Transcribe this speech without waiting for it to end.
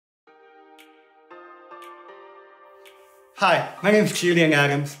Hi, my name is Julian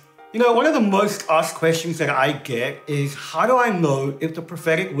Adams. One of the most asked questions that I get is, how do I know if the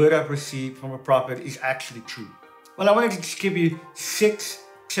prophetic word I've received from a prophet is actually true? Well, I wanted to just give you 6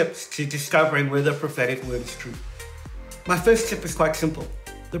 tips to discovering whether the prophetic word is true. My first tip is quite simple.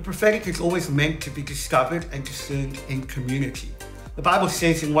 The prophetic is always meant to be discovered and discerned in community. The Bible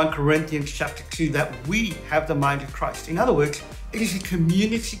says in 1 Corinthians chapter 2 that we have the mind of Christ. In other words, it is a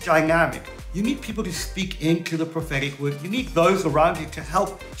community dynamic. You need people to speak into the prophetic word. You need those around you to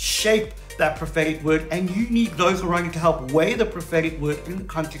help shape that prophetic word, and you need those around you to help weigh the prophetic word in the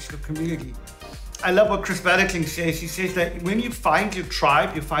context of community. I love what Prophetic says. He says that when you find your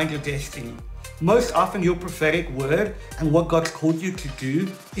tribe, you find your destiny. Most often your prophetic word and what God's called you to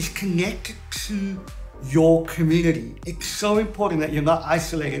do is connected to your community. It's so important that you're not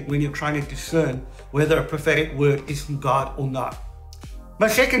isolated when you're trying to discern whether a prophetic word is from God or not. My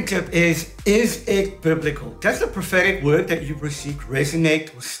second tip is it biblical? Does the prophetic word that you've received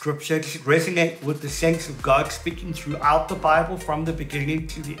resonate with Scripture? Does it resonate with the sense of God speaking throughout the Bible from the beginning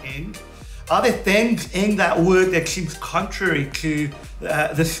to the end? Are there things in that word that seems contrary to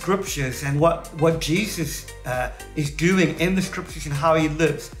the Scriptures and what Jesus is doing in the Scriptures and how he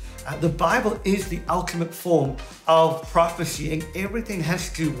lives? The Bible is the ultimate form of prophecy, and everything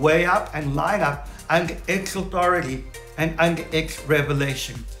has to weigh up and line up under its authority and under its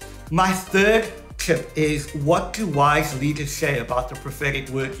revelation. My third tip is, what do wise leaders say about the prophetic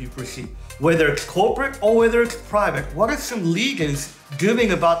word you've received? Whether it's corporate or whether it's private, what are some leaders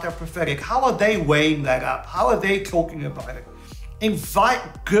doing about their prophetic? How are they weighing that up? How are they talking about it?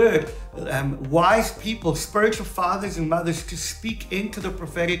 Invite good, wise people, spiritual fathers and mothers to speak into the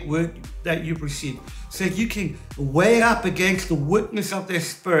prophetic word that you've received so you can weigh it up against the witness of their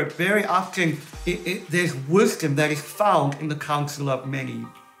spirit. Very often, there's wisdom that is found in the counsel of many.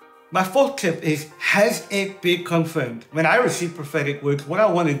 My fourth tip is, has it been confirmed? When I receive prophetic words, what I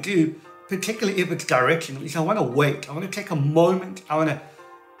want to do, particularly if it's directional, is I want to wait. I want to take a moment. I want to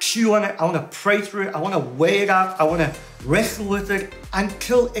chew on it. I want to pray through it. I want to weigh it up. I want to wrestle with it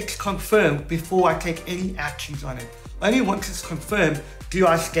until it's confirmed before I take any actions on it. Only once it's confirmed do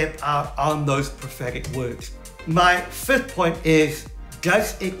I step out on those prophetic words. My fifth point is,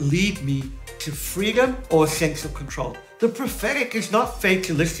 does it lead me to freedom or a sense of control? The prophetic is not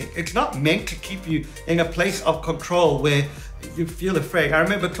fatalistic. It's not meant to keep you in a place of control where you feel afraid. I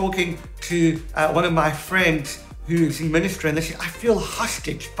remember talking to one of my friends who's in ministry, and they said, I feel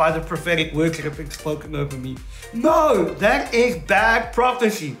hostage by the prophetic words that have been spoken over me. No, that is bad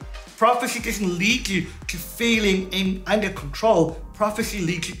prophecy. Prophecy doesn't lead you to feeling under control. Prophecy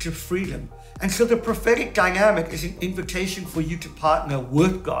leads you to freedom. And so the prophetic dynamic is an invitation for you to partner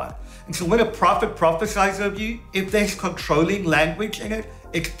with God. And so when a prophet prophesies over you, if there's controlling language in it,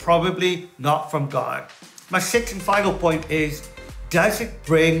 it's probably not from God. My sixth and final point is, does it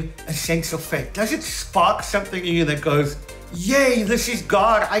bring a sense of faith? Does it spark something in you that goes, yay, this is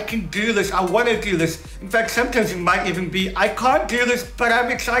God, I can do this, I want to do this. In fact, sometimes it might even be, I can't do this, but I'm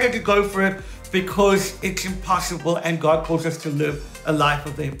excited to go for it because it's impossible and God calls us to live a life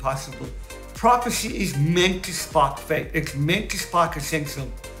of the impossible. Prophecy is meant to spark faith. It's meant to spark a sense of,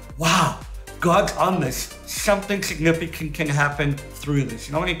 wow, God's on this. Something significant can happen through this.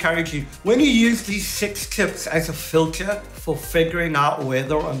 And I want to encourage you, when you use these 6 tips as a filter for figuring out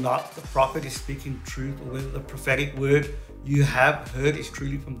whether or not the prophet is speaking truth or whether the prophetic word you have heard is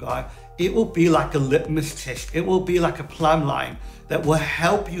truly from God, it will be like a litmus test. It will be like a plumb line that will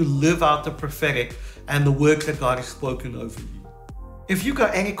help you live out the prophetic and the words that God has spoken over you. If you've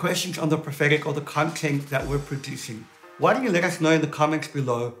got any questions on the prophetic or the content that we're producing, why don't you let us know in the comments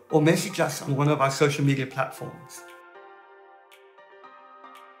below or message us on one of our social media platforms.